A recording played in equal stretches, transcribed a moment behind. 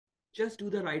just do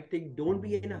the right thing. Don't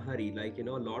be in a hurry. Like, a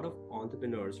lot of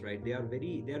entrepreneurs, right?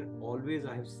 They're always,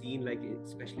 I have seen, like,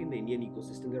 especially in the Indian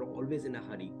ecosystem, they're always in a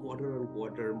hurry, quarter on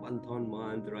quarter, month on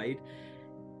month, right?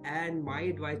 And my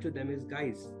advice to them is,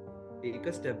 guys, take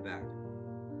a step back,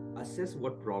 assess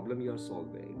what problem you're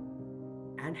solving,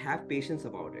 and have patience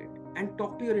about it. And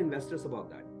talk to your investors about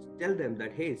that. Tell them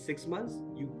that, hey, 6 months,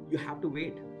 you have to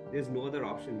wait. There's no other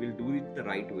option. We'll do it the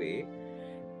right way.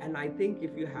 And I think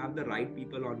if you have the right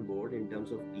people on board in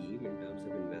terms of team, in terms of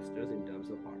investors, in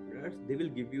terms of partners, they will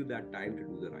give you that time to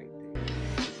do the right thing.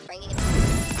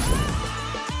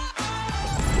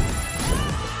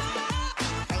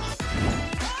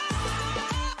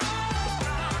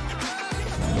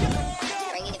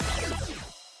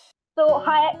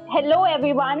 Hello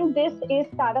everyone. This is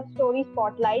Startup Story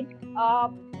Spotlight.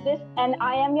 And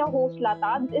I am your host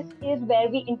Lata. This is where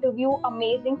we interview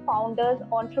amazing founders,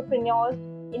 entrepreneurs,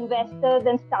 investors,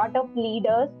 and startup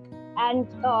leaders, and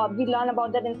we learn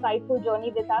about their insightful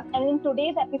journey with us. And in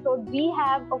today's episode, we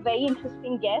have a very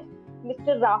interesting guest,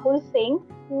 Mr. Rahul Singh,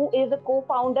 who is a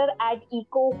co-founder at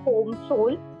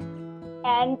EcoSoul,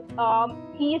 and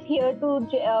he is here to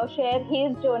share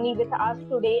his journey with us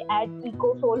today at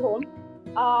EcoSoul Home.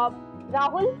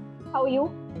 Rahul, how are you?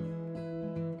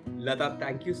 Lata,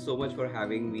 thank you so much for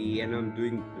having me, and I'm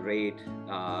doing great.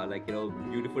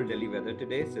 Beautiful Delhi weather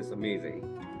today, so it's amazing.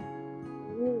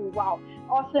 Ooh, wow,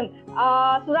 awesome.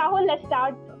 So Rahul, let's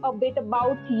start a bit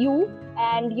about you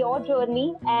and your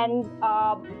journey, and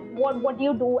what do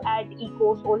you do at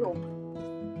EcoSoul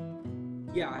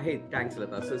Home? Yeah, hey, thanks,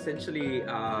 Lata. So essentially,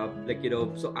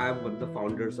 so I'm one of the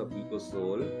founders of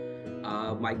EcoSoul.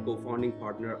 My co-founding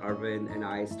partner Arvind and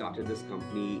I started this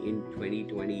company in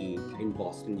 2020 in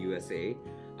Boston, USA.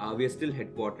 We are still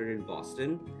headquartered in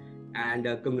Boston, and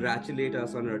congratulate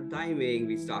us on our timing.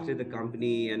 We started the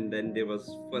company, and then there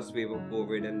was first wave of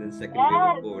COVID, and then second wave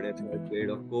of Yes. COVID, and third wave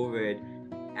of COVID,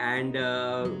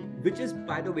 and which is,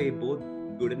 by the way, both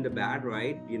good and the bad,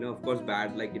 right? Of course,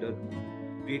 bad,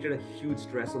 created a huge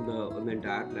stress on the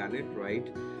entire planet,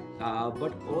 right?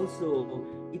 But also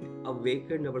it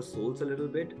awakened our souls a little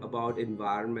bit about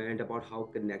environment, about how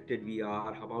connected we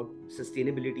are, how about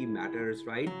sustainability matters,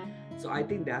 right? So I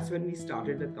think that's when we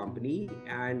started the company,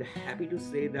 and happy to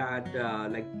say that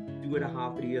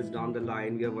 2.5 3 years down the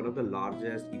line, we are one of the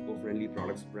largest eco-friendly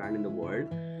products brand in the world.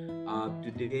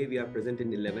 Today we are present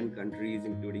in 11 countries,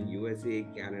 including USA,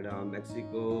 Canada,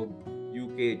 Mexico,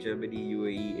 UK, Germany,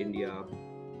 UAE, India,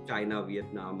 China,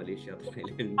 Vietnam, Malaysia,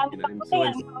 Thailand, and so on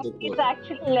and I'm so counting. It's forth.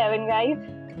 actually 11, guys.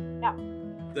 Yeah.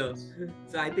 So,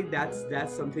 so I think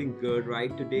that's something good,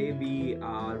 right? Today we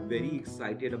are very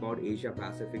excited about Asia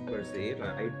Pacific per se,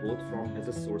 right? Both from as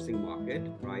a sourcing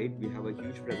market, right? We have a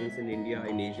huge presence in India.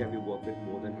 In Asia, we work with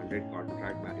more than 100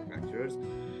 contract manufacturers.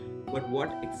 But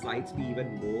what excites me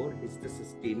even more is the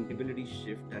sustainability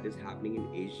shift that is happening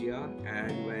in Asia.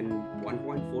 And when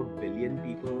 1.4 billion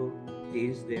people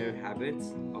change their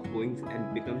habits of going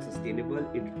and become sustainable,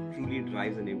 it truly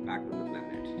drives an impact on the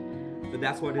planet. So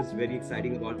that's what is very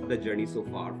exciting about the journey so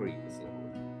far for EcoSoul.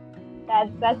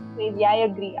 That's crazy. I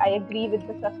agree. I agree with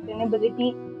the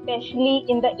sustainability, especially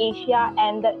in the Asia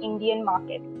and the Indian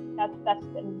market. That's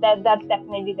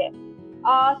definitely there.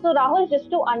 So Rahul, just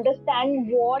to understand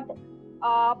what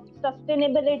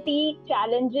sustainability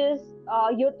challenges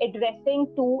you're addressing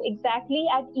to exactly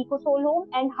at EcoSoul Home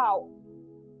and how.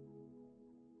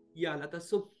 Yeah, Lata.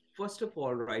 So first of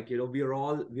all, right, we are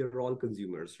all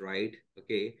consumers, right?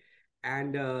 Okay.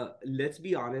 And let's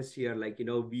be honest here,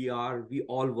 we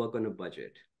all work on a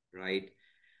budget, right?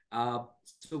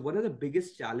 So one of the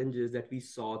biggest challenges that we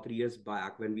saw 3 years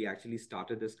back when we actually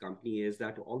started this company is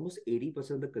that almost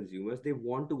 80% of the consumers, they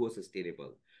want to go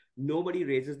sustainable. Nobody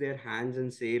raises their hands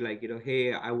and say,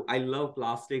 hey, I love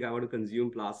plastic, I want to consume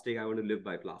plastic, I want to live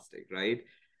by plastic, right?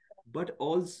 But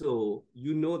also,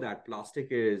 that plastic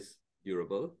is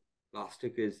durable,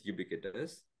 plastic is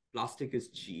ubiquitous, plastic is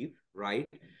cheap, right?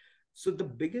 So the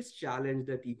biggest challenge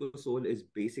that EcoSoul is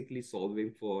basically solving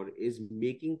for is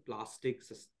making plastic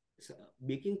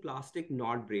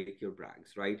not break your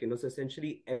banks, right? So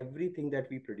essentially everything that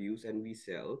we produce and we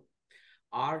sell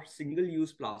are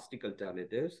single-use plastic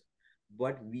alternatives,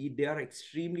 but they are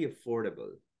extremely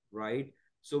affordable, right?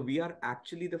 So we are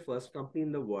actually the first company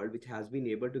in the world which has been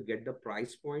able to get the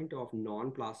price point of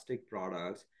non-plastic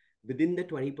products within the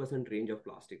 20% range of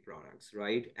plastic products,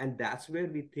 right? And that's where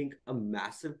we think a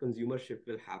massive consumer shift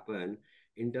will happen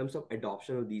in terms of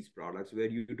adoption of these products, where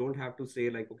you don't have to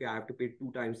say like, okay, I have to pay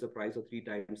 2 times the price or 3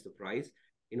 times the price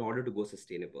in order to go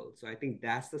sustainable. So I think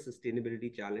that's the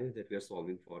sustainability challenge that we are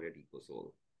solving for at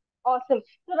EcoSoul. Awesome.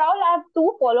 So Rahul, I have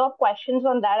two follow-up questions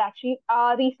on that actually.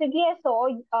 Recently I saw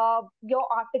your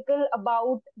article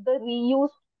about the reused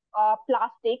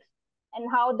plastics and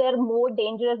how they're more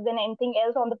dangerous than anything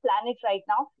else on the planet right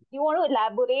now. Do you want to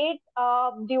elaborate?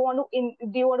 Do you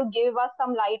want to give us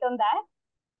some light on that?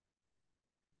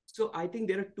 So I think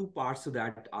there are two parts to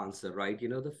that answer, right?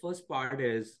 The first part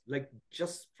is like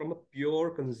just from a pure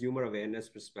consumer awareness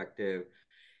perspective,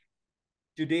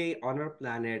 today on our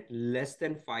planet, less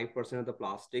than 5% of the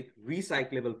plastic,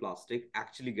 recyclable plastic,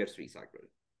 actually gets recycled.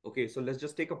 Okay, so let's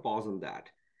just take a pause on that.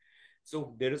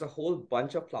 So there is a whole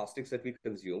bunch of plastics that we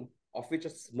consume, of which a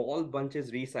small bunch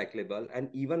is recyclable, and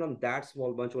even on that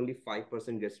small bunch, only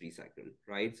 5% gets recycled,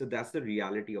 right? So that's the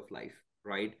reality of life,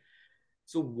 right?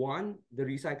 So one, the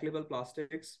recyclable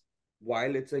plastics,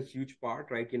 while it's a huge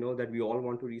part, right, that we all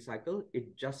want to recycle,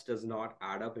 it just does not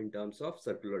add up in terms of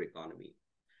circular economy.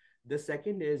 The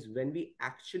second is when we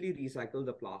actually recycle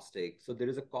the plastic, so there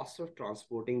is a cost of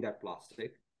transporting that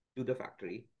plastic to the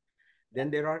factory. Yeah,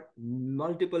 Then there are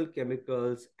multiple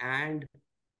chemicals and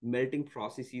melting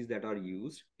processes that are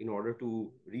used in order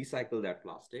to recycle that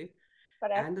plastic.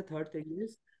 correct. And the third thing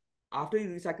is after you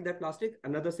recycle that plastic,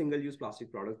 another single use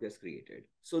plastic product gets created.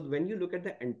 So when you look at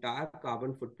the entire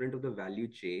carbon footprint of the value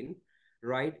chain,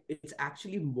 right, it's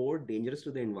actually more dangerous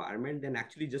to the environment than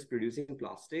actually just producing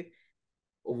plastic.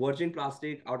 Virgin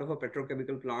plastic out of a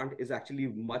petrochemical plant is actually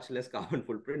much less carbon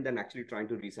footprint than actually trying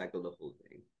to recycle the whole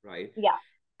thing, right? Yeah,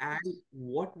 And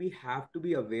what we have to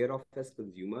be aware of as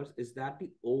consumers is that the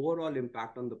overall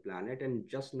impact on the planet and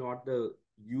just not the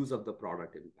use of the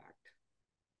product impact.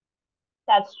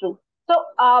 that's true.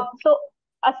 So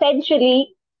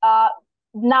essentially,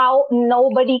 now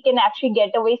nobody can actually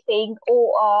get away saying,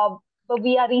 "Oh, but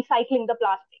we are recycling the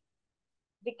plastic,"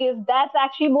 because that's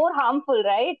actually more harmful,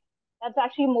 right? That's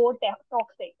actually more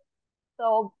toxic.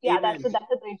 So yeah, Amen.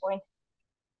 that's a great point.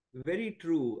 Very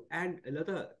true. And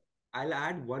another, I'll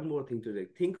add one more thing to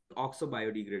it. Think oxo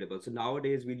biodegradable. So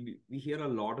nowadays we hear a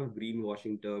lot of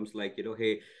greenwashing terms like,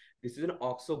 hey, this is an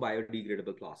oxo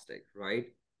biodegradable plastic, right?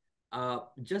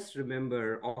 Just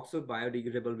remember, oxo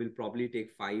biodegradable will probably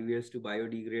take 5 years to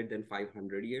biodegrade than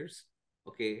 500 years.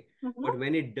 Okay. Hmm. But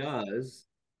when it does,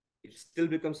 it still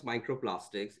becomes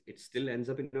microplastics. It still ends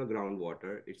up in our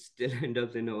groundwater. It still ends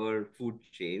up in our food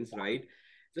chains, right?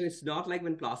 So it's not like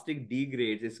when plastic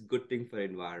degrades, it's a good thing for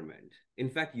environment. In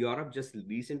fact, Europe just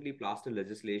recently passed a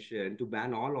legislation to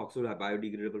ban all oxo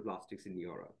biodegradable plastics in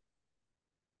Europe.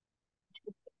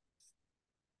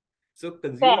 So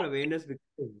consumer Fair. awareness becomes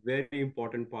a very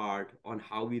important part on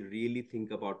how we really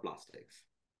think about plastics.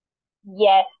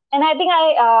 Yes, and I think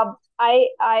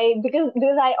I because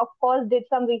I of course did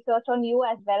some research on you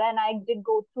as well, and I did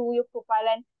go through your profile,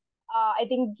 and I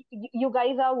think you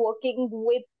guys are working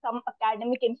with some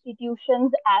academic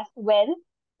institutions as well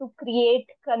to create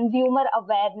consumer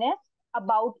awareness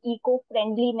about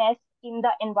eco-friendliness in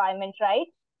the environment, right?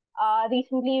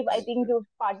 Recently, I think you've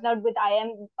partnered with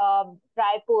IM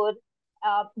Raipur.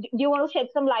 Do you want to shed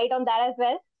some light on that as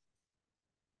well?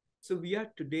 So we are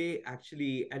today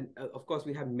actually, and of course,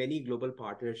 we have many global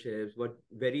partnerships, but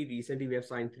very recently we have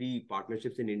signed three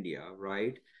partnerships in India,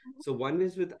 right? So one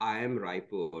is with IM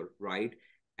Raipur, right?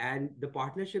 And the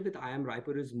partnership with IM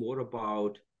Raipur is more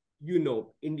about,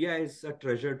 India is a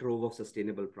treasure trove of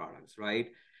sustainable products,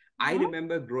 right? I Mm-hmm.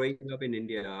 remember growing up in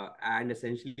India, and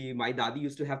essentially my dadi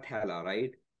used to have thela,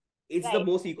 right? It's the Right.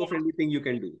 most Yeah. eco-friendly thing you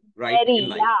can do, right, in Very.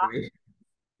 life, Yeah. right?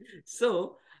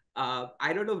 So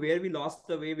I don't know where we lost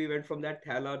the way. We went from that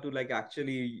thala to like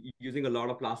actually using a lot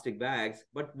of plastic bags.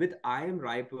 But with I Am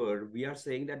Raipur, we are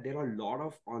saying that there are a lot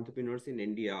of entrepreneurs in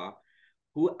India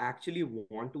who actually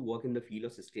want to work in the field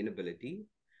of sustainability.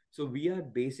 So we are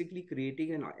basically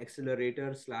creating an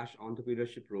accelerator slash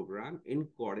entrepreneurship program in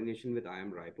coordination with I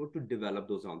Am Raipur to develop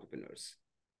those entrepreneurs.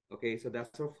 Okay, so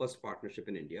that's our first partnership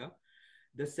in India.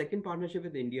 The second partnership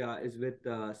with India is with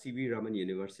CV Raman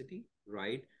University,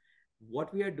 right?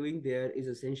 What we are doing there is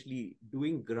essentially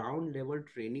doing ground level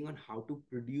training on how to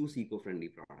produce eco-friendly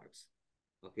products.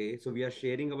 Okay, so we are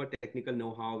sharing our technical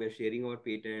know-how, we're sharing our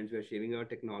patents, we're sharing our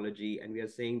technology, and we are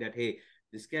saying that, hey,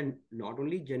 this can not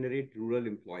only generate rural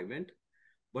employment,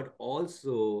 but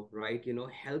also, right,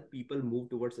 help people move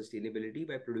towards sustainability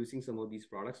by producing some of these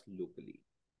products locally.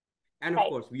 And of Right.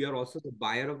 course, we are also the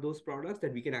buyer of those products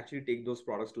that we can actually take those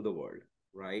products to the world,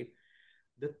 right?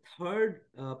 The third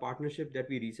partnership that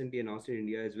we recently announced in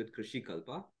India is with Krishi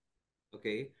Kalpa.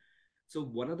 Okay. So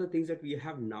one of the things that we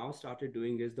have now started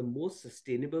doing is the most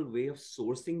sustainable way of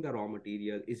sourcing the raw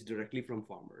material is directly from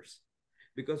farmers.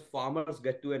 Because farmers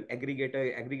get to an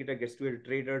aggregator, aggregator gets to a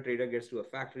trader, trader gets to a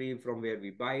factory from where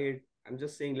we buy it. I'm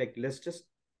just saying, like, let's just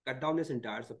cut down this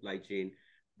entire supply chain,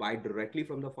 buy directly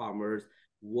from the farmers,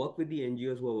 work with the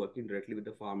NGOs who are working directly with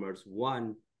the farmers.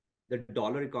 One, the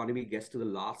dollar economy gets to the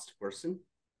last person.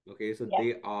 Okay, so Yes,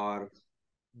 they are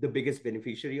the biggest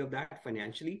beneficiary of that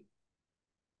financially.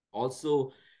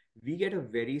 Also, we get a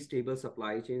very stable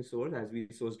supply chain source as we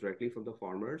source directly from the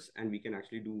farmers, and we can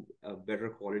actually do a better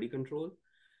quality control.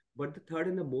 But the third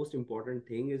and the most important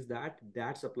thing is that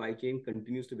that supply chain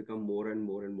continues to become more and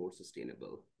more and more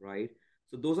sustainable, right?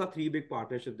 So those are three big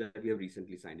partnerships that we have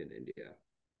recently signed in India.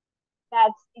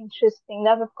 that's interesting.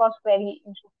 That's of course very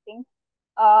interesting.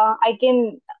 I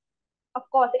can, of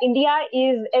course, India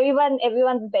is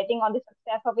everyone's betting on the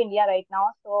success of India right now.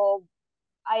 So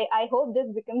I hope this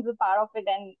becomes a part of it,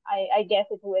 and I guess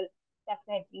it will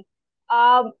definitely.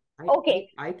 Um, I, I, okay,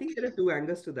 I think there are two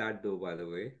angles to that, though, by the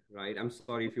way, right? I'm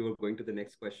sorry if you were going to the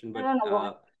next question, no, but no, no, go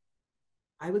ahead.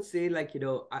 I would say, like,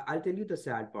 I'll tell you the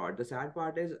sad part. The sad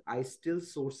part is I still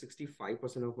source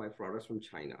 65% of my products from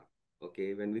China.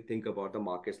 Okay. When we think about the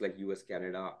markets like US,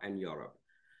 Canada, and Europe.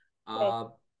 Yes, Uh,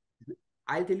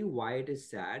 I'll tell you why it is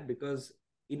sad because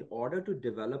in order to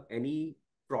develop any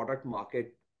product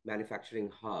market manufacturing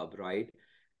hub, right,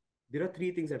 there are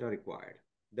three things that are required: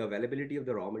 the availability of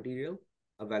the raw material,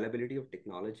 availability of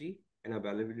technology, and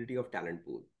availability of talent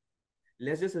pool.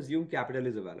 Let's just assume capital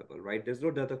is available, right? There's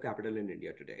no dearth of capital in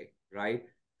India today, right?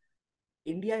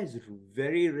 India is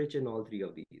very rich in all three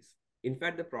of these. In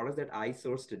fact, the products that I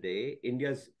source today,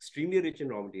 India is extremely rich in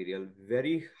raw material,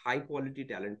 very high quality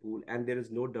talent pool, and there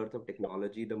is no dearth of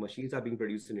technology. The machines are being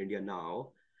produced in India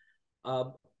now. uh,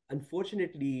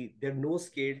 Unfortunately, there are no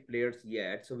scaled players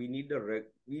yet, so we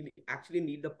actually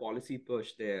need the policy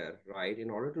push there, right, in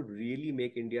order to really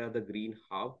make India the green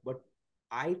hub. But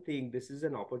I think this is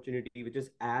an opportunity which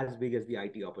is as big as the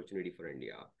IT opportunity for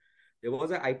India. There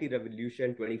was an IT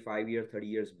revolution 25 years, 30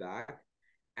 years back,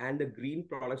 and the green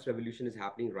products revolution is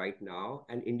happening right now,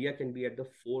 and India can be at the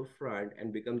forefront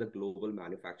and become the global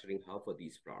manufacturing hub for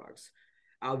these products.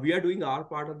 We are doing our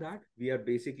part of that. We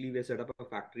set up a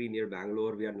factory near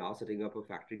Bangalore. We are now setting up a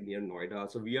factory near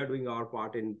Noida. So we are doing our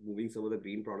part in moving some of the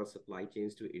green product supply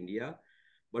chains to India.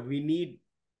 But we need,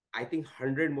 I think,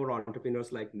 100 more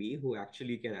entrepreneurs like me who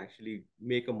actually can actually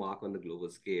make a mark on the global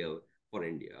scale for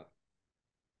India.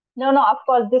 no, no. Of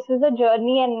course, this is a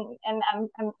journey, and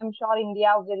I'm sure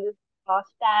India will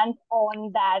stand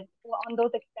on that, on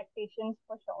those expectations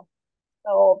for sure.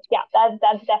 So yeah,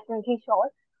 that's definitely sure.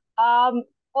 Um,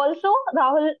 Also,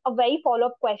 Rahul, a very follow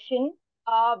up question.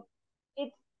 Uh,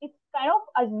 it's kind of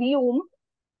assumed,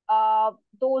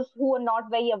 those who are not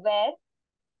very aware,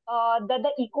 that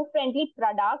the eco friendly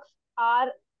products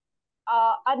are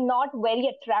not very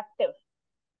attractive,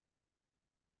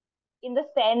 in the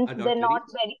sense Not they're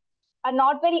very.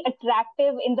 not very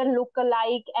attractive in the look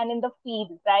alike and in the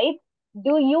feel, right?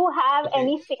 Do you have Okay.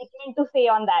 any statement to say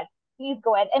on that? Please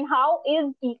go ahead. And how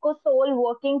is EcoSoul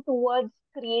working towards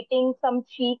creating some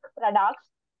chic products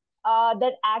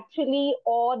that actually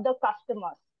awe the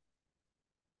customers?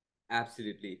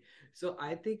 Absolutely. So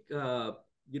I think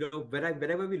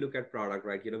whenever we look at product,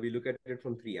 right, we look at it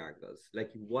from three angles.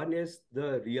 Like one is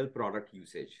the real product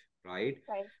usage, right?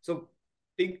 Right, So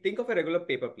think of a regular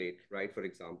paper plate, right? For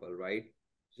example, right?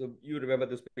 So you remember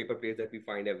those paper plates that we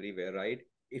find everywhere, right?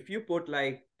 If you put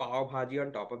like pav bhaji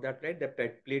on top of that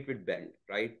plate would bend,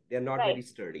 right? They're not right, very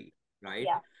sturdy, right?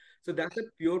 yeah, So that's a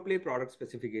pure play product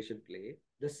specification play.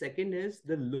 The second is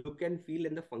the look and feel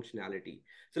and the functionality.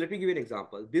 So let me give you an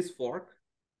example.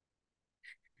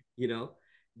 You know,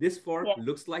 this fork yes.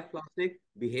 looks like plastic,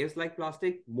 behaves like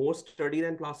plastic, more sturdy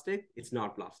than plastic. It's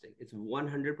not plastic. It's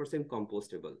 100%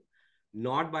 compostable,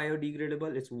 not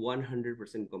biodegradable. It's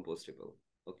 100% compostable.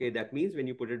 Okay, that means when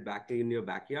you put it back in your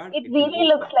backyard, It it will really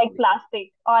go looks back. like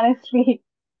plastic, honestly.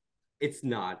 It's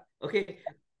not. Okay,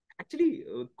 actually,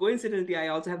 coincidentally, I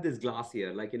also have this glass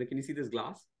here. Like, can you see this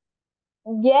glass?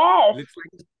 Yes,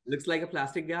 Looks like a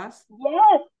plastic glass.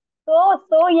 yes.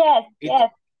 So yes, It yes.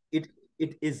 it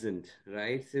it isn't,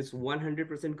 right? So it's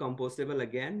 100% compostable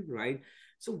again, right?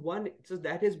 So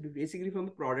that is basically from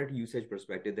a product usage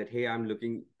perspective, that hey,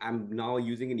 I'm now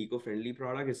using an eco-friendly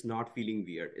product. It's not feeling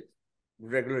weird. It's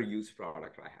regular use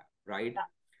product I have, right? Yeah.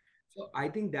 So I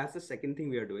think that's the second thing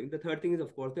we are doing. The third thing is,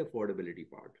 of course, the affordability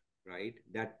part, right?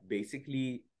 That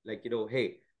basically, like,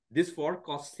 hey, this fork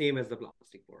costs same as the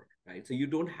plastic fork, right? So you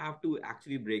don't have to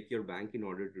actually break your bank in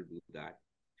order to do that.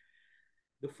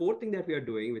 The fourth thing that we are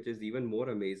doing, which is even more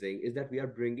amazing, is that we are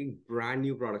bringing brand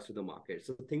new products to the market.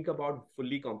 So think about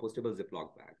fully compostable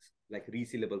Ziploc bags, like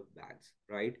resealable bags,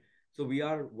 right? So we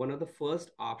are one of the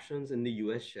first options in the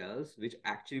US shelves, which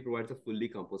actually provides a fully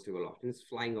compostable option. It's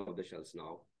flying off the shelves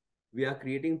now. We are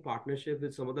creating partnership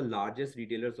with some of the largest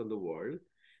retailers of the world,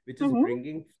 which is Mm-hmm.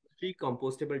 bringing fully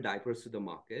compostable diapers to the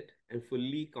market and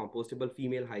fully compostable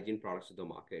female hygiene products to the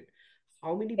market.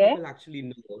 How many Okay. people actually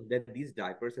know that these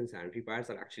diapers and sanitary pads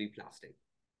are actually plastic?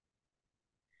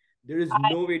 There is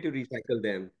I, no way to recycle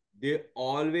them. They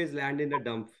always land in a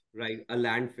dump, right? A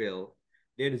landfill.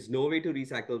 There is no way to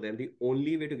recycle them. The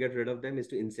only way to get rid of them is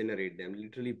to incinerate them,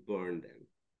 literally burn them.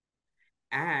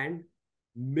 And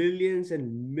millions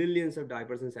and millions of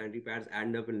diapers and sanitary pads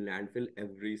end up in landfill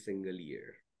every single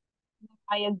year.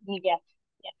 I agree. Yes.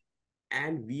 Yes.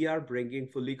 And we are bringing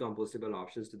fully compostable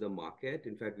options to the market.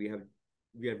 In fact, we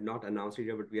have not announced it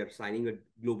yet, but we are signing a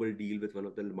global deal with one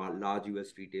of the large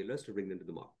US retailers to bring them to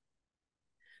the market.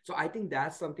 So I think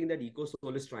that's something that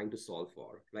EcoSoul is trying to solve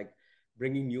for, like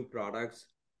bringing new products,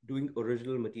 doing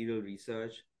original material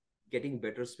research, getting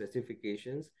better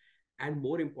specifications, and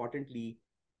more importantly,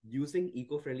 using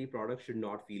eco-friendly products should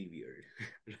not feel weird,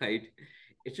 right?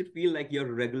 It should feel like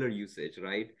your regular usage,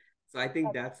 right? So I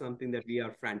think that's something that we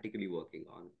are frantically working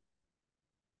on.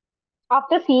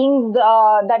 After seeing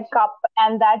that cup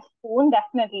and that spoon,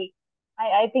 definitely,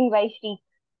 I think very chic.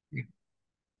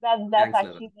 That's Thanks, Lata.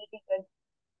 actually really good.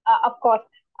 Of course.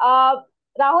 Uh,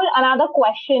 Rahul, another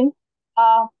question.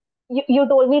 Uh, you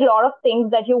told me a lot of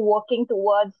things that you're working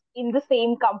towards in the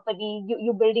same company.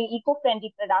 You're building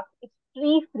eco-friendly products. It's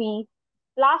tree-free,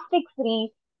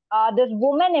 plastic-free. There's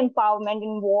woman empowerment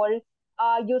involved.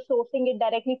 You're sourcing it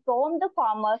directly from the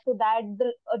farmer so that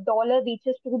the a dollar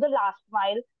reaches to the last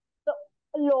mile. So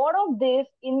a lot of this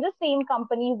in the same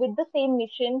company with the same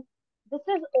mission. This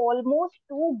is almost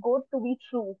too good to be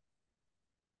true.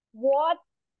 What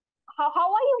how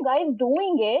are you guys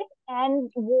doing it,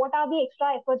 and what are the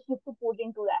extra efforts you have to put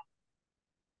into that?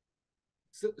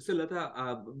 So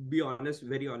Lata, be honest,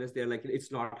 very honest. They're like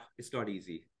it's not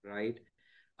easy, right?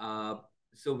 Uh,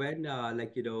 so when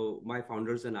my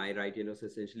founders and I, right, so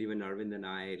essentially when Arvind and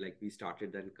I we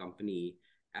started that company,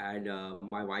 and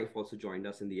my wife also joined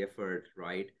us in the effort,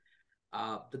 right?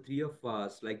 The three of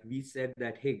us, we said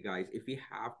that, hey guys, if we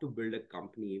have to build a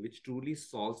company which truly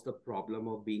solves the problem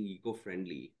of being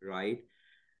eco-friendly, right?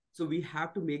 So we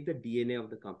have to make the DNA of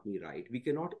the company right. We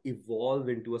cannot evolve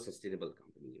into a sustainable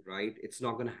company, right? It's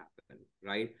not going to happen,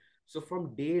 right? So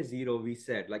from day zero, we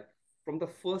said, from the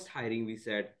first hiring, we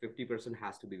said 50%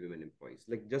 has to be women employees.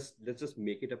 Just let's just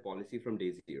make it a policy from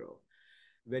day zero.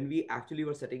 When we actually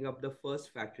were setting up the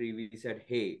first factory, we said,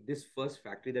 hey, this first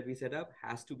factory that we set up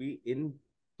has to be in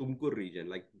Tumkur region,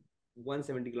 like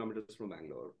 170 kilometers from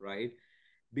Bangalore, right?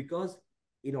 Because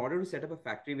in order to set up a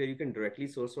factory where you can directly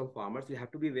source from farmers, you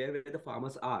have to be where the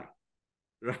farmers are,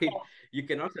 right? Yes. You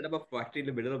cannot set up a factory in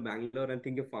the middle of Bangalore and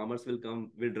think your farmers will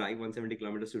drive 170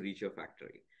 kilometers to reach your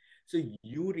factory. So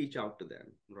you reach out to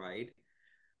them, right?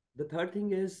 The third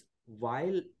thing is,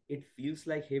 while it feels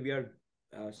like, hey, we are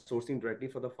sourcing directly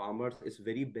for the farmers, is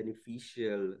very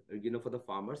beneficial, for the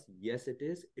farmers. Yes, it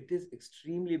is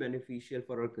extremely beneficial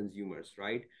for our consumers,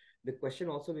 right? The question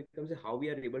also becomes how we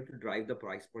are able to drive the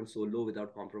price point so low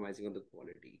without compromising on the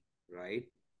quality, right?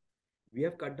 We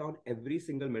have cut down every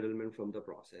single middleman from the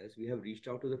process. We have reached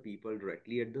out to the people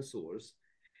directly at the source,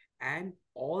 and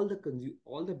all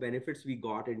the benefits we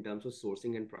got in terms of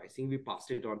sourcing and pricing, we passed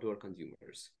it on to our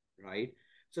consumers, right?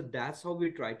 So that's how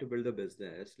we tried to build a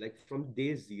business, like from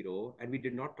day zero, and we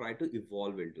did not try to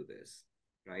evolve into this,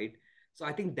 right? So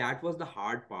I think that was the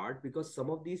hard part, because some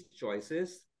of these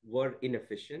choices were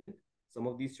inefficient, some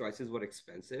of these choices were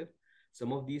expensive,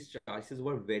 some of these choices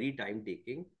were very time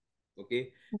taking.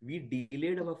 Okay, we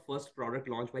delayed our first product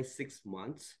launch by 6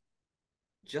 months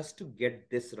just to get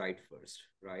this right first,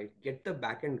 right? Get the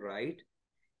back end right.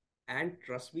 And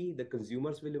trust me, the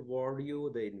consumers will award you,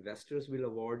 the investors will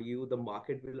award you, the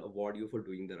market will award you for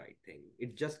doing the right thing.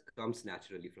 It just comes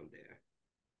naturally from there.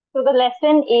 So the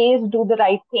lesson is do the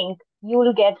right thing. You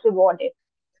will get rewarded.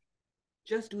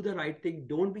 Just do the right thing.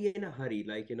 Don't be in a hurry.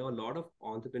 A lot of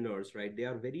entrepreneurs, right?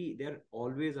 They're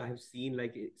always, I have seen,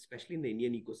 especially in the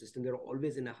Indian ecosystem, they're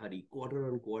always in a hurry, quarter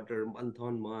on quarter, month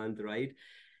on month, right?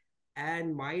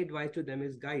 And my advice to them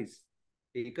is, guys,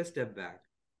 take a step back,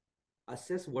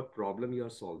 assess what problem you're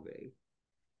solving,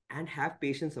 and have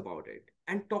patience about it,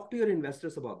 and talk to your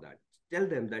investors about that. Tell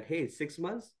them that, hey, 6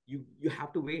 months, you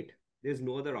have to wait. There's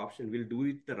no other option. We'll do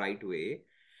it the right way.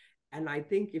 And I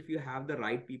think if you have the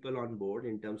right people on board,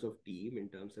 in terms of team, in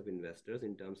terms of investors,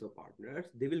 in terms of partners,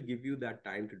 they will give you that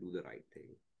time to do the right thing.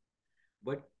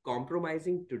 But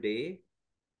compromising today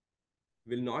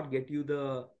will not get you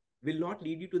the will not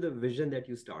lead you to the vision that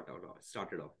you started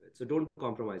off with. So don't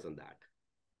compromise on that.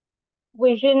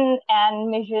 Vision and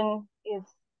mission is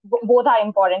both are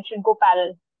important. Should go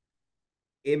parallel.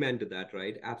 Amen to that,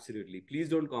 right? Absolutely. Please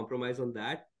don't compromise on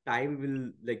that.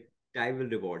 Time will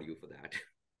reward you for that.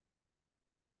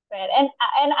 Fair.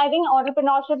 And I think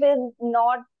entrepreneurship is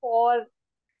not for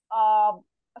a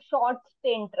short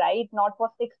stint, right? Not for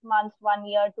 6 months, 1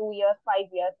 year, 2 years, 5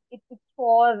 years. It's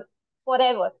for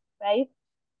forever, right?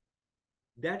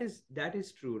 That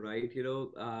is true, right?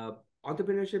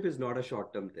 Entrepreneurship is not a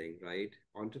short-term thing, right?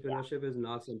 Yeah. Entrepreneurship is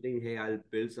not something, hey, I'll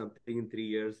build something in 3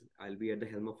 years, I'll be at the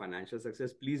helm of financial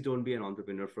success. Please don't be an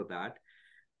entrepreneur for that.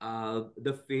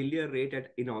 The failure rate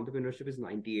in entrepreneurship is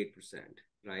 98%,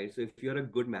 right? So if you're a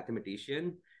good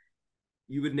mathematician,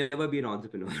 you would never be an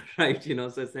entrepreneur, right?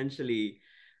 So essentially,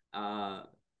 uh,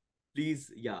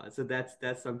 please, yeah. So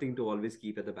that's something to always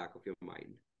keep at the back of your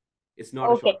mind. It's not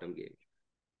a Okay. short-term game.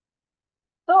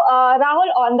 So,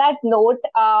 Rahul, on that note,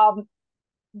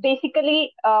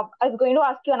 basically, I was going to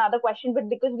ask you another question, but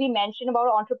because we mentioned about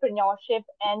entrepreneurship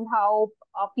and how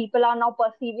people are now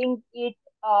perceiving it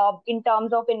in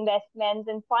terms of investments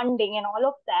and funding and all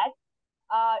of that,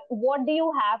 what do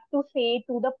you have to say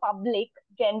to the public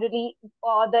generally,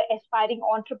 the aspiring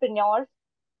entrepreneurs?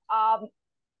 Um,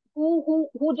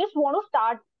 who just want to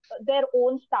start their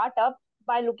own startup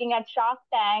by looking at Shark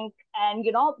Tank and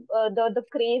the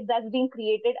craze that's being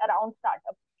created around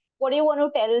startups. What do you want to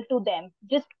tell to them?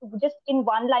 Just in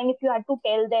one line, if you had to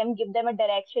tell them, give them a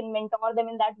direction, mentor them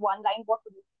in that one line, what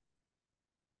would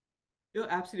you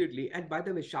Absolutely. And by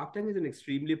the way, Shark Tank is an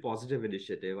extremely positive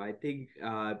initiative. I think it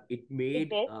say? It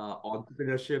made is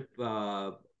entrepreneurship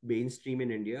mainstream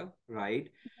in India, right?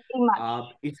 very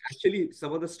much. It's actually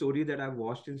some of the stories that I've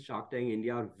watched in Shark Tank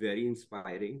India are very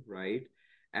inspiring, right?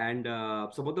 And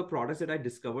some of the products that I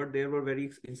discovered there were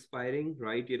very inspiring,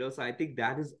 right? So I think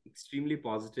that is extremely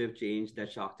positive change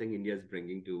that Shark Tank India is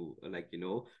bringing to,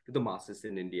 to the masses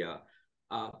in India.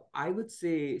 I would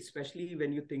say, especially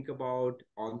when you think about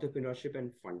entrepreneurship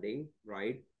and funding,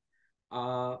 right?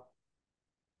 Uh,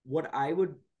 what I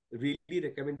would really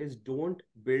recommend is don't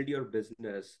build your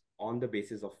business on the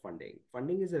basis of funding.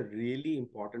 Funding is a really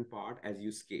important part as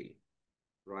you scale,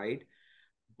 right?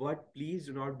 But please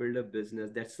do not build a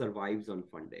business that survives on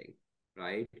funding,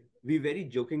 right? We very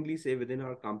jokingly say within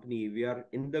our company, we are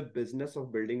in the business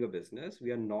of building a business.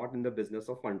 We are not in the business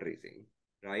of fundraising,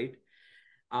 right?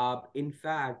 In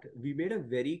fact, we made a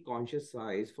very conscious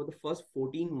size for the first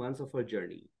 14 months of our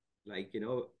journey. Like,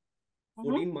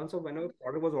 14 months of when our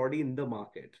product was already in the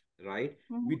market, right?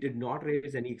 Mm-hmm. We did not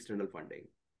raise any external funding.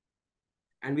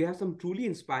 And we have some truly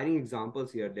inspiring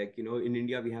examples here. Like, in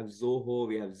India, we have Zoho,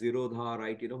 we have Zerodha,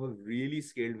 right? Who have really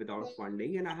scaled without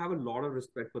funding. And I have a lot of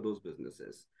respect for those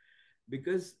businesses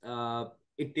because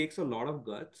it takes a lot of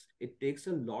guts. It takes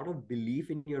a lot of belief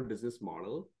in your business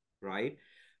model, right?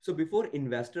 So before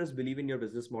investors believe in your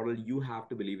business model, you have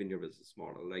to believe in your business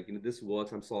model. Like, this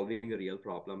works. I'm solving a real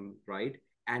problem, right?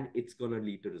 And it's going to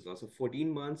lead to results. So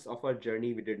 14 months of our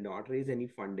journey, we did not raise any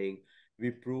funding. We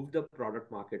proved the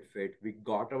product market fit. We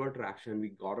got our traction. We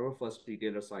got our first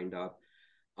retailer signed up.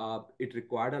 It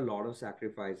required a lot of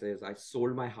sacrifices. I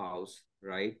sold my house,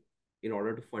 right, in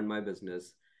order to fund my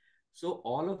business. So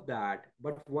all of that,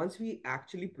 but once we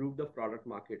actually proved the product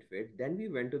market fit, then we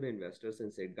went to the investors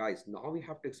and said, guys, now we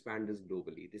have to expand this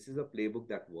globally. This is a playbook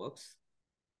that works.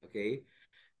 Okay.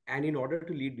 And in order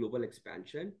to lead global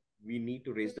expansion, we need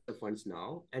to raise the funds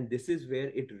now. And this is where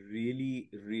it really,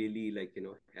 really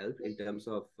helped in terms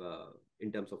of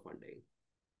funding.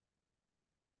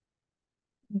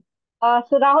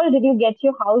 So Rahul, did you get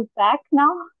your house back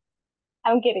now?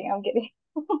 I'm kidding. I'm kidding.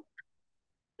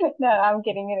 No, I'm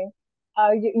kidding. You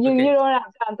Okay. don't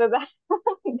have to answer that.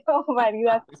 Don't worry.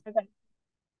 That's fine.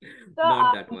 So,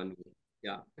 Not that one.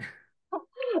 Yeah.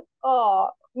 oh,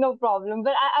 no problem.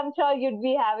 But I'm sure you'd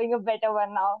be having a better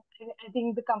one now. I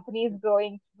think the company is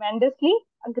growing tremendously.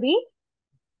 Agree?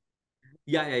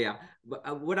 Yeah, yeah, yeah.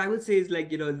 But what I would say is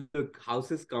look,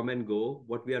 houses come and go.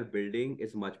 What we are building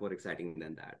is much more exciting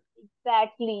than that.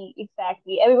 Exactly,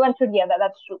 exactly. Everyone should hear that.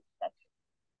 That's true. That's true.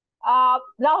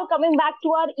 Now coming back to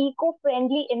our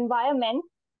eco-friendly environment,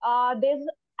 there's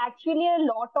actually a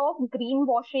lot of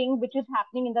greenwashing which is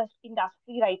happening in the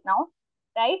industry right now,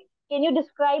 right? Can you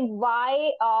describe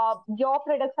why your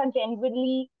products are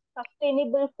genuinely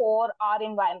sustainable for our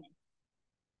environment?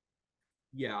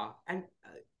 Yeah, and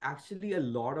actually, a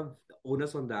lot of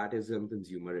onus on that is on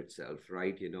consumer itself,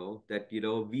 right? That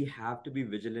we have to be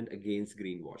vigilant against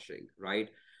greenwashing, right?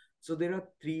 So there are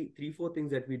three, four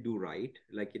things that we do right,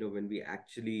 when we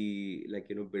actually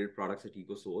build products at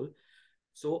EcoSoul.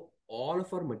 So all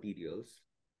of our materials,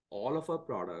 all of our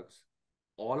products,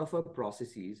 all of our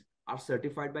processes are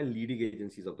certified by leading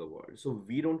agencies of the world. So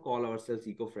we don't call ourselves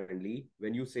eco-friendly.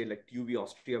 When you say like TUV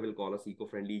Austria will call us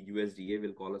eco-friendly, USDA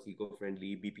will call us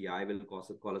eco-friendly, BPI will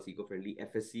call us eco-friendly,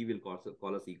 FSC will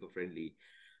call us eco-friendly.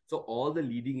 So all the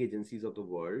leading agencies of the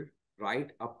world,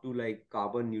 right, up to like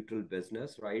carbon neutral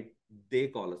business, right, they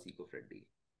call us eco-friendly.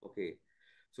 Okay.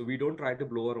 So we don't try to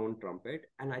blow our own trumpet.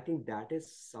 And I think that is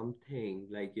something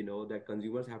like, that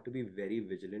consumers have to be very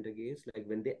vigilant against. Like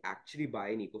when they actually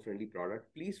buy an eco-friendly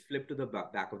product, please flip to the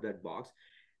back of that box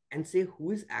and say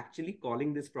who is actually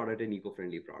calling this product an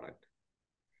eco-friendly product.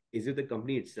 Is it the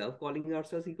company itself calling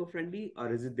ourselves eco-friendly,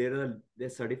 or is it their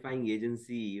certifying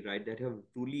agency, right, that have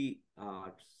truly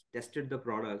tested the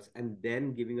products and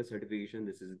then giving a certification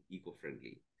this is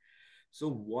eco-friendly? So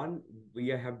one we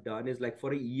have done is like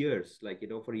for years, like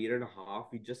for a year and a half,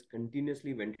 we just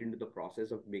continuously went into the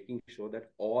process of making sure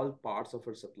that all parts of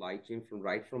our supply chain,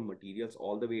 from materials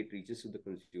all the way it reaches to the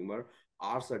consumer,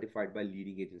 are certified by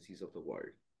leading agencies of the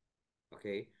world.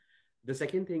 Okay. The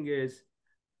second thing is,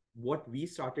 what we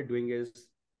started doing is,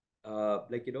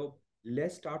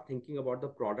 let's start thinking about the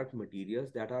product materials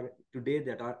that are today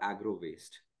that are agro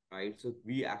waste, right? So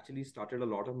we actually started a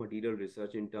lot of material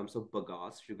research in terms of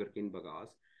bagasse, sugarcane bagasse,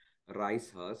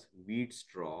 rice husk, wheat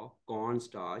straw, corn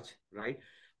starch, right?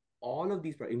 All of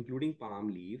these, including palm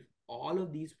leaf, all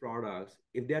of these products,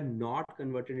 if they are not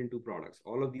converted into products,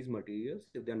 all of these materials,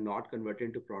 if they are not converted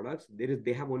into products,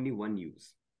 they have only one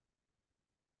use: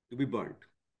 to be burnt.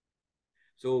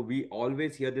 So we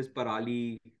always hear this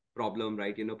parali problem,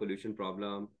 right? Pollution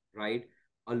problem, right?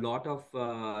 A lot of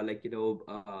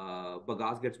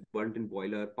bagasse gets burnt in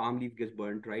boiler, palm leaf gets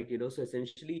burnt, right? So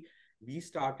essentially, we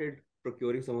started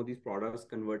procuring some of these products,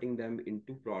 converting them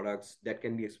into products that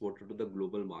can be exported to the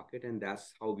global market, and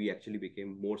that's how we actually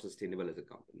became more sustainable as a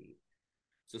company.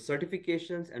 So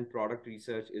certifications and product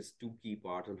research is two key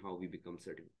parts on how we become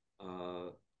uh,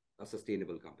 a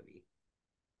sustainable company.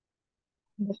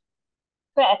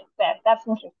 Fair, fair. That's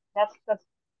interesting.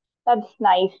 That's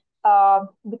nice.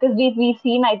 Because we've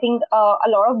seen, I think, a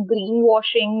lot of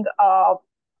greenwashing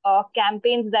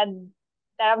campaigns that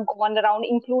have gone around,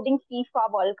 including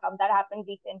FIFA World Cup that happened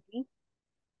recently,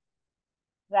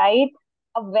 right?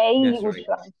 A very That's huge right.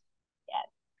 one. Yes.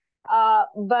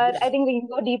 But I Yes. think we can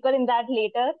go deeper in that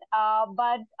later.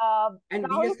 But And we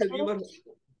Rahul, as consumers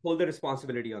hold the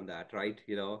responsibility on that, right?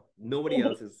 Nobody indeed,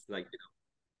 else is like,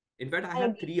 in fact, I I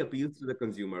have agree. three appeals to the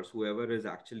consumers, whoever is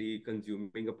actually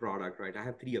consuming a product, right? I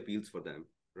have three appeals for them,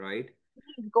 right?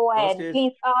 Please go First ahead. is,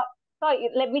 Please. Sorry.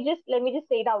 Let me just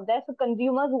say it out there. So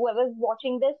consumers, whoever is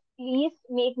watching this, please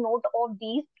make note of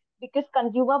these because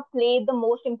consumer play the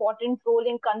most important role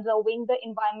in conserving the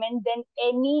environment than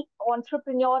any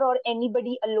entrepreneur or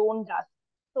anybody alone does.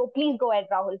 So please go ahead,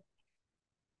 Rahul.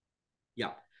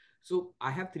 yeah. So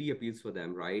I have three appeals for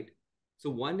them, right? So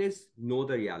one is know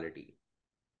the reality,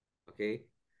 okay?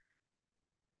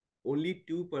 Only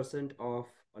 2% of,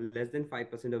 or less than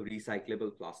 5% of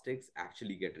recyclable plastics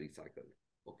actually get recycled.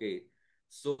 Okay.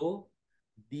 So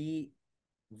the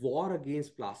war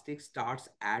against plastic starts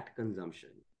at consumption,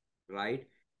 right?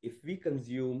 If we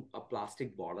consume a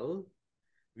plastic bottle,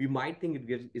 we might think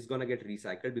it's going to get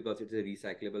recycled because it's a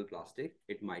recyclable plastic.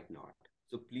 It might not.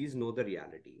 So please know the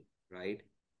reality, right?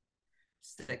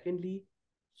 Secondly,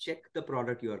 check the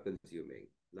product you are consuming.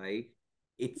 Like,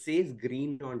 it says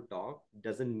green on top,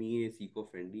 doesn't mean it's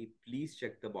eco-friendly. Please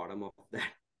check the bottom of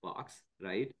that box,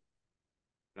 right?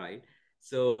 Right.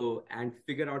 So, and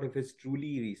figure out if it's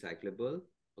truly recyclable.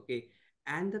 Okay.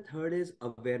 And the third is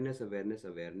awareness, awareness,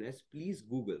 awareness. Please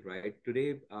Google, right?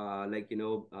 Today,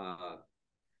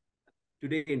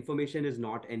 today information is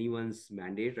not anyone's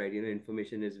mandate, right?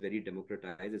 Information is very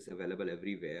democratized. It's available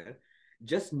everywhere.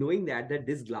 Just knowing that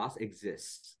this glass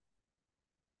exists,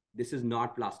 this is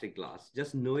not plastic glass,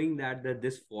 just knowing that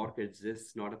this fork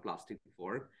exists, not a plastic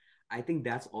fork, I think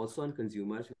that's also on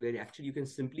consumers, where actually you can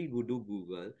simply go do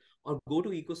Google or go to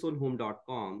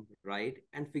ecosoulhome.com, right,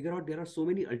 and figure out there are so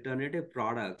many alternative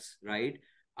products, right,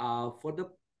 for the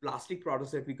plastic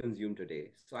products that we consume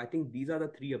today. So I think these are the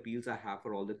three appeals I have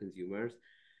for all the consumers.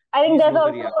 I think Please there's know the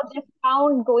also reality. a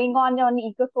discount going on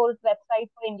EcoSoul's website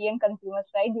for Indian consumers,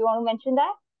 right? Do you want to mention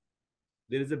that?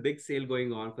 There is a big sale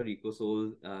going on for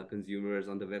EcoSoul consumers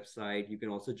on the website. You can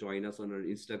also join us on our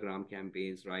Instagram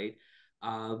campaigns, right?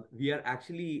 We are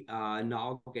actually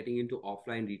now getting into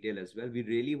offline retail as well. We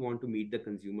really want to meet the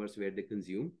consumers where they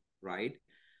consume, right?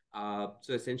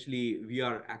 So essentially, we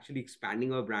are actually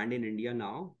expanding our brand in India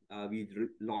now. We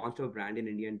launched our brand in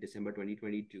India in December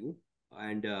 2022,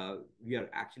 and we are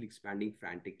actually expanding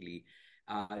frantically.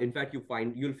 In fact,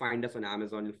 you'll find us on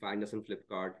Amazon, you'll find us on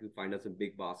Flipkart, you'll find us in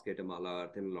Big Basket, Amala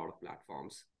Earth, and a lot of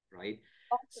platforms. right?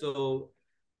 Okay. So,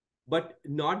 but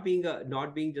not being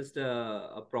just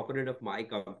a proponent of my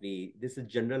company, this is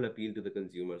general appeal to the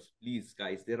consumers. Please,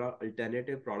 guys, there are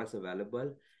alternative products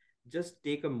available. Just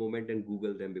take a moment and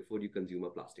Google them before you consume a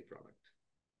plastic product.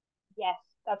 Yes,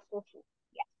 that's so true.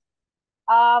 Yes.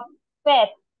 Uh, Fair.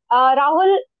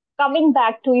 Rahul, coming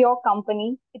back to your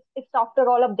company, it's after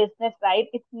all a business, right?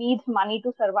 It needs money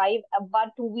to survive.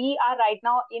 But we are right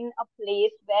now in a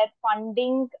place where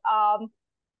funding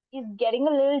is getting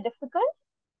a little difficult,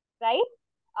 right?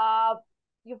 Uh,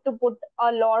 you have to put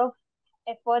a lot of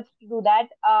efforts to do that.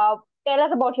 Tell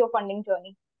us about your funding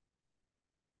journey.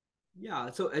 Yeah,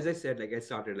 so as I said, like I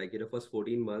started, like, first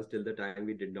 14 months till the time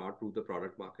we did not prove the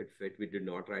product market fit, we did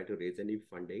not try to raise any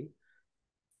funding.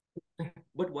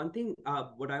 But one thing,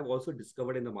 what I've also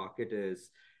discovered in the market is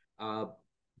uh,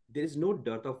 there is no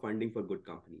dearth of funding for good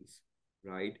companies,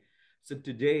 right? So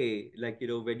today, like,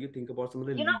 when you think about some of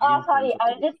the leading Sorry, funds of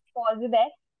I'll today, just pause you there.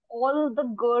 All the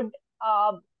good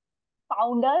uh,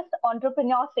 founders,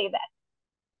 entrepreneurs say that,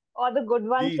 or the good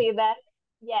ones these say that.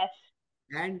 Yes,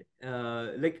 and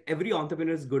like every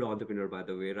entrepreneur is good entrepreneur, by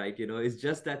the way, right? It's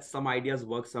just that some ideas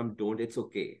work, some don't. It's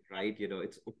okay, right?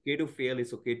 It's okay to fail,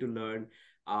 it's okay to learn.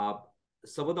 uh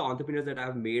some of the entrepreneurs that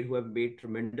I've made who have made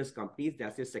tremendous companies,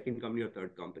 that's their second company or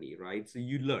third company, right? So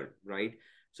you learn, right?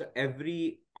 So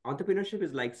every entrepreneurship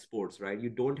is like sports, right?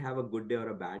 You don't have a good day or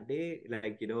a bad day,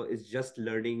 like, it's just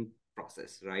learning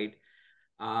process, right?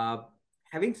 uh,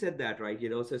 Having said that, right,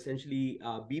 so essentially,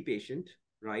 be patient,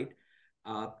 right?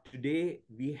 Today,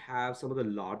 we have some of the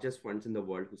largest funds in the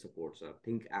world who supports us.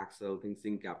 Think Axel,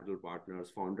 think Capital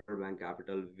Partners, Founder Bank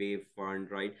Capital, Wave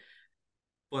Fund, right?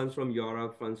 Funds from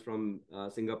Europe, funds from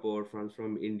Singapore, funds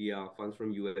from India, funds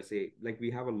from USA. Like,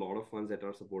 we have a lot of funds that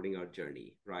are supporting our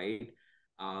journey, right?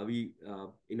 We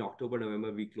In October,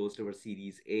 November, we closed our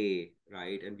Series A,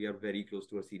 right? And we are very close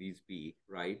to our Series B,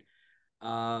 right?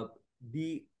 Uh,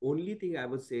 the only thing I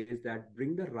would say is that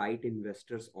bring the right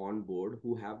investors on board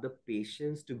who have the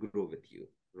patience to grow with you,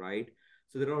 right?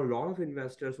 So there are a lot of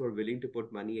investors who are willing to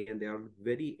put money and they are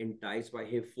very enticed by,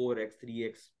 hey, 4x,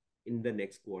 3x in the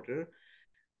next quarter.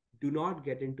 Do not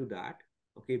get into that.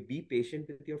 Okay, be patient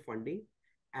with your funding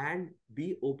and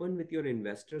be open with your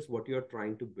investors what you're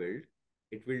trying to build.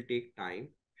 It will take time.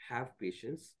 Have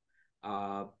patience.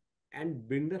 uh, and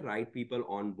bring the right people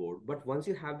on board. But once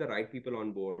you have the right people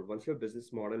on board, once your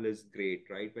business model is great,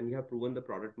 right, when you have proven the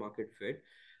product market fit,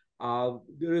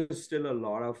 there's still a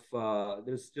lot of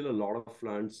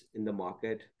funds in the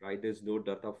market, right? There's no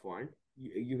dearth of fund.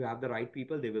 You have the right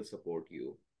people, they will support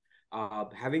you.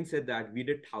 Having said that, we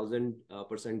did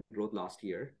 1,000% growth last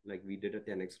year. Like, we did a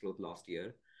 10x growth last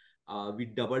year. We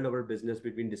doubled our business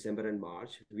between December and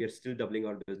March. We are still doubling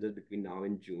our business between now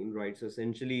and June, right? So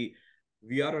essentially,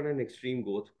 we are on an extreme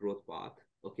growth path.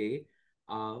 Okay.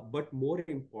 But more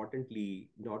importantly,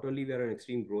 not only we are on an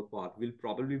extreme growth path, we'll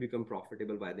probably become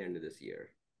profitable by the end of this year,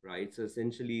 right? So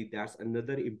essentially, that's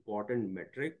another important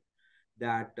metric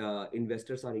that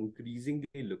investors are increasingly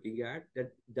looking at.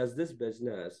 That does this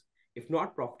business, if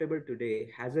not profitable today,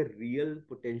 has a real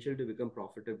potential to become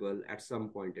profitable at some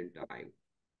point in time,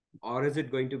 or is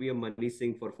it going to be a money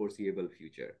sink for foreseeable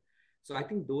future? So I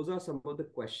think those are some of the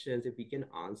questions, if we can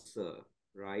answer,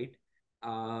 right?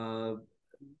 uh,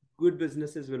 Good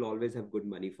businesses will always have good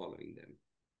money following them.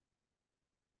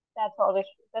 that's always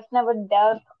true. That's never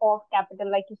dearth of capital,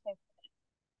 like you said.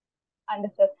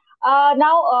 Understood.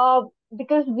 Now,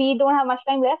 because we don't have much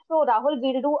time left, so Rahul,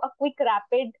 we'll do a quick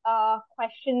rapid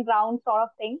question round sort of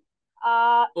thing.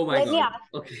 Oh my Let me god.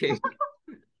 ask. Okay.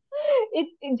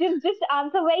 It just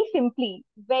answer very simply,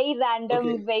 very Okay.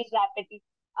 random, very rapidly.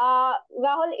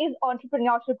 Rahul, is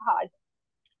entrepreneurship hard?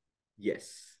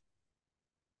 Yes.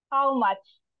 How much?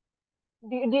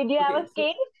 Did you have Okay, a so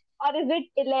scale, or is it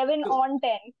 11 so on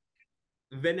 10?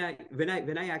 when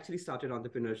I actually started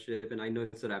entrepreneurship, and I know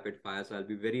it's a rapid fire, so I'll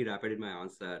be very rapid in my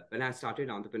answer. When I started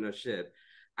entrepreneurship,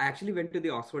 I actually went to the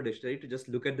Oxford Dictionary to just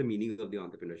look at the meaning of the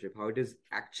entrepreneurship, how it is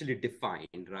actually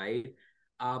defined, right?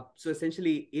 So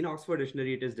essentially, in Oxford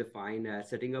Dictionary, it is defined as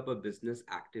setting up a business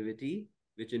activity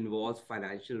which involves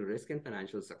financial risk and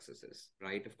financial successes,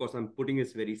 right? Of course, I'm putting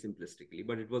this very simplistically,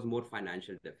 but it was more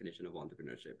financial definition of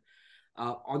entrepreneurship.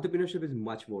 Entrepreneurship is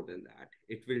much more than that.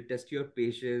 It will test your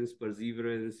patience,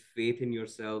 perseverance, faith in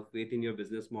yourself, faith in your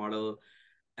business model,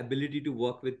 ability to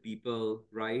work with people,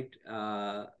 right?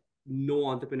 No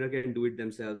entrepreneur can do it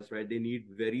themselves, right? They need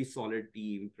very solid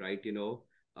team, right?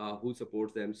 Who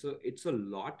supports them. So it's a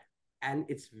lot, and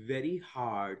it's very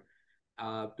hard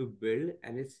to build,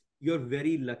 and you're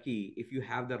very lucky if you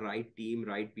have the right team,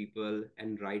 right people,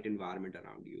 and right environment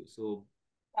around you. So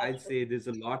That's I'd true. say there's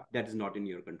a lot that is not in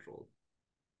your control.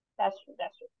 That's true.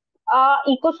 That's true.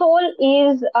 EcoSoul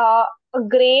is a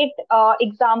great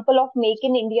example of Make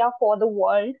in India for the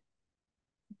world.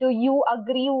 Do you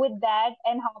agree with that?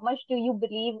 And how much do you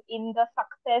believe in the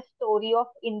success story of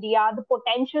India, the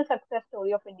potential success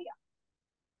story of India?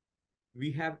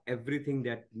 We have everything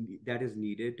that is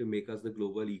needed to make us the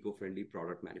global eco-friendly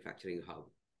product manufacturing hub,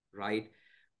 right?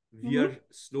 We Mm-hmm. are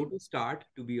slow to start,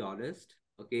 to be honest,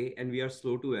 okay, and we are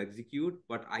slow to execute.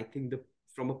 But I think the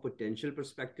from a potential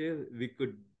perspective, we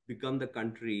could become the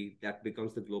country that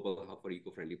becomes the global hub for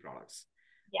eco-friendly products.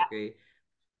 Yeah, Okay,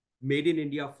 made in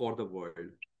India for the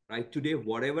world, right? Today,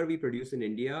 whatever we produce in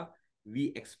India,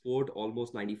 we export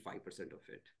almost 95% of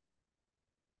it.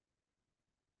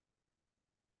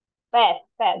 fair,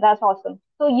 fair. That's awesome.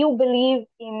 So you believe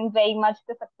in very much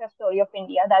the success story of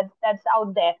India. That's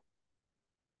out there.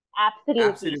 Absolutely.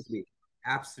 Absolutely.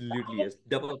 Absolutely. Yes.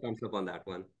 Double thumbs up on that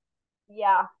one.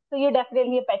 Yeah. So you're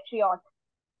definitely a patriot.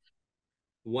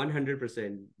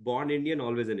 100%. Born Indian,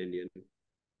 always an Indian.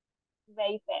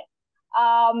 Very fair.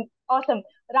 Awesome.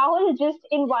 Rahul, just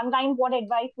in one line, what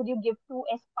advice would you give to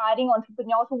aspiring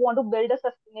entrepreneurs who want to build a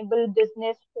sustainable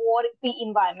business for the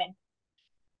environment?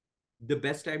 The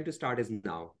best time to start is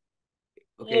now.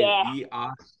 Okay, Yeah, we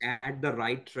are at the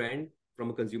right trend from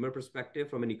a consumer perspective,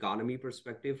 from an economy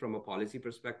perspective, from a policy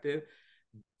perspective.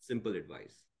 Simple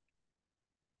advice.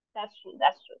 that's true.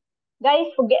 That's true. Guys,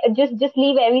 forget just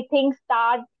leave everything.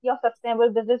 Start your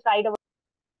sustainable business right away.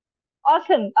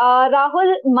 Awesome.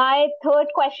 Rahul, my third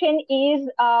question is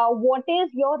what is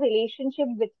your relationship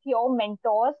with your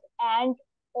mentors and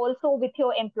also with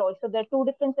your employees? So there are two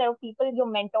different set of people, your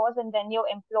mentors and then your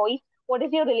employees. What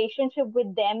is your relationship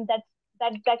with them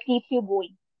that keeps you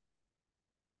going?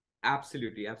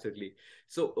 Absolutely, absolutely.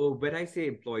 So when I say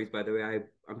employees, by the way,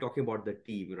 I'm talking about the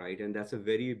team, right? And that's a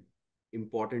very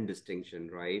important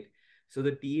distinction, right? So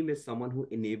the team is someone who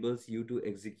enables you to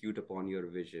execute upon your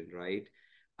vision, right?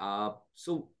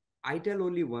 So I tell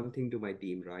only one thing to my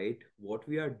team, right? What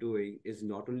we are doing is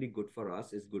not only good for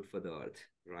us, it's good for the earth,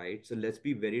 right? So let's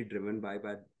be very driven by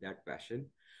that passion.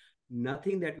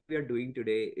 Nothing that we are doing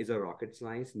today is a rocket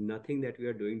science. Nothing that we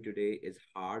are doing today is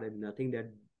hard, and nothing that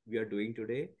we are doing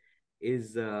today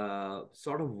is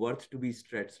sort of worth to be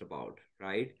stressed about,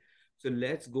 right? So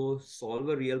let's go solve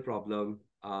a real problem,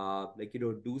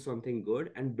 do something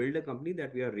good and build a company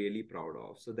that we are really proud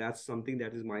of. So that's something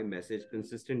that is my message,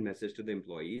 consistent message to the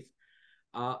employees.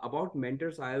 About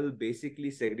mentors, I'll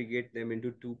basically segregate them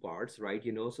into two parts, right?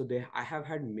 So I have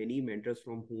had many mentors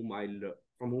from whom I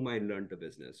learned the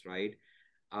business, right?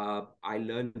 I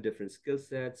learned different skill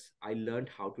sets. I learned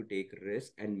how to take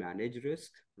risk and manage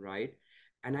risk, right?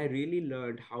 And I really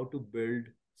learned how to build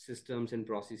systems and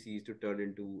processes to turn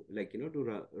into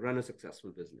to run a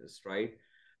successful business, right?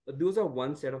 But those are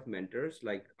one set of mentors.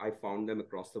 Like I found them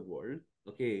across the world.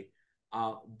 Okay,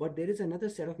 but there is another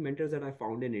set of mentors that I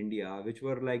found in India, which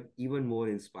were like even more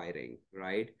inspiring,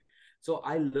 right? So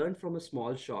I learned from a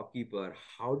small shopkeeper,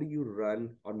 how do you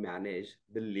run or manage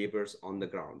the labors on the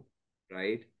ground,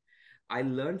 right? I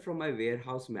learned from my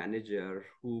warehouse manager,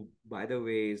 who, by the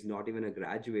way, is not even a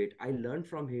graduate. I learned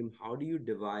from him, how do you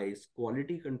devise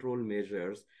quality control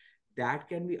measures that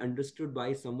can be understood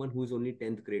by someone who's only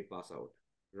 10th grade pass out,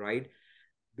 right?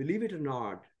 Believe it or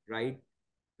not, right?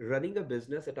 Running a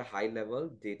business at a high level,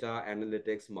 data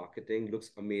analytics, marketing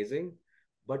looks amazing,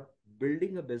 but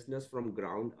building a business from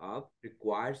ground up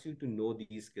requires you to know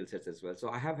these skill sets as well. So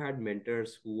I have had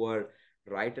mentors who were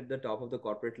right at the top of the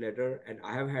corporate ladder, and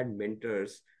I have had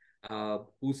mentors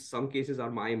who some cases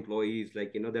are my employees,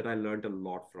 that I learned a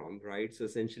lot from, right? So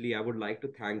essentially, I would like to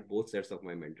thank both sets of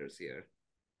my mentors here.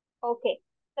 Okay.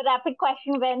 The rapid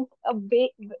question went a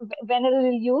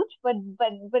little huge, but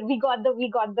we got the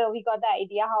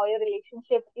idea how your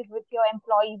relationship is with your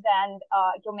employees and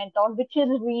your mentors, which is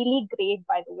really great,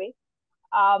 by the way.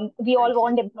 We all Thank you.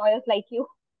 want employers like you.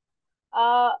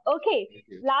 Okay. Thank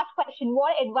you. Last question.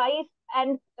 What advice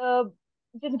and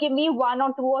just give me one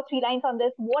or two or three lines on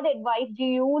this. What advice do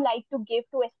you like to give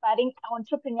to aspiring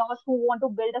entrepreneurs who want to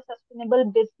build a sustainable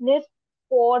business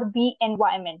for the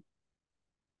environment?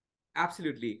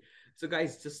 Absolutely. So,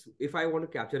 guys, just if I want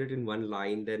to capture it in one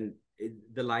line, then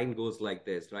the line goes like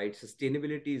this, right?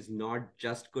 Sustainability is not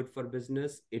just good for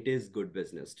business, it is good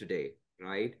business today,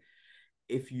 right?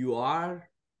 If you are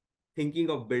thinking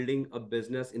of building a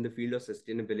business in the field of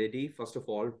sustainability, first of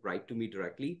all, write to me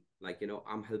directly.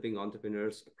 I'm helping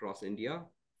entrepreneurs across India.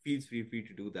 Feel free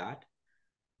to do that.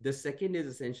 The second is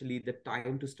essentially the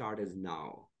time to start is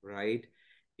now, right?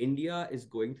 India is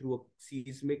going through a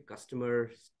seismic customer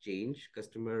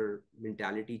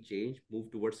mentality change,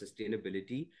 move towards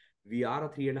sustainability. We are a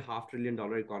 $3.5 trillion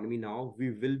economy now. We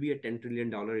will be a $10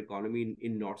 trillion economy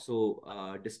in not so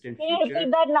distant Can you repeat future.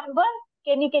 that number?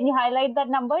 Can you highlight that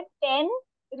number? 10?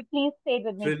 Please say it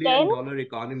with me. Trillion 10? dollar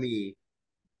economy.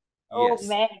 Oh Yes,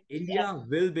 man. Yes. India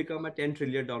will become a $10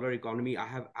 trillion economy. I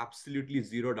have absolutely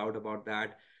zero doubt about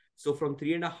that. So from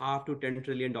 3.5 to $10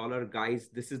 trillion, guys,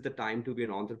 this is the time to be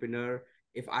an entrepreneur.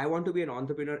 If I want to be an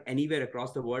entrepreneur anywhere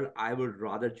across the world, I would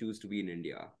rather choose to be in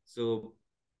India. So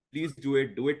please do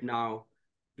it now.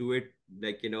 Do it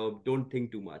like, don't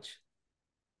think too much.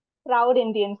 Proud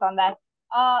Indians on that.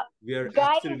 Uh, We are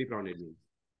guys, absolutely proud Indians.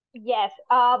 yes.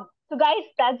 So guys,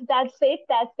 that's it.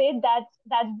 That's it.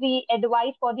 That's the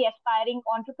advice for the aspiring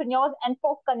entrepreneurs and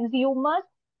for consumers.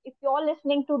 If you're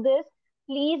listening to this,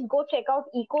 please go check out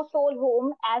EcoSoul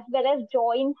Home as well as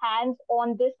join hands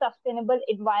on this sustainable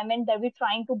environment that we're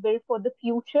trying to build for the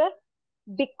future.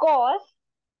 Because,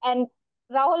 and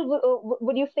Rahul,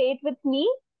 would you say it with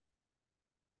me?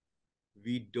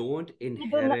 We don't We do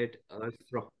not, inherit Earth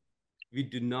from We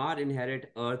do not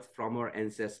inherit Earth from our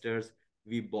ancestors.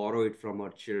 We borrow it from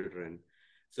our children.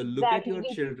 So look at exactly. your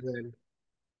children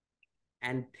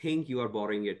and think you are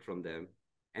borrowing it from them.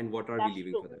 And what are we That's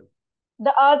leaving true. for them?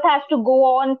 The earth has to go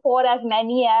on for as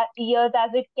many years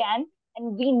as it can,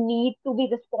 and we need to be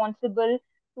responsible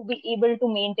to be able to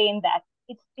maintain that.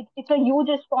 It's a huge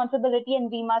responsibility, and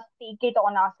we must take it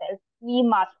on ourselves. We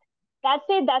must. That's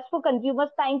it. That's for consumers.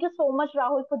 Thank you so much,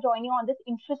 Rahul, for joining on this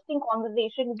interesting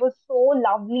conversation. It was so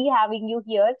lovely having you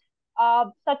here.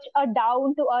 Such a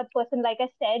down to earth person, like I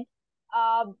said.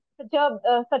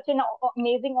 Such an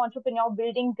amazing entrepreneur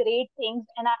building great things,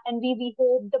 and we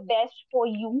hope the best for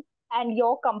you and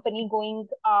your company going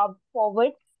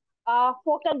forward.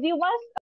 For consumers,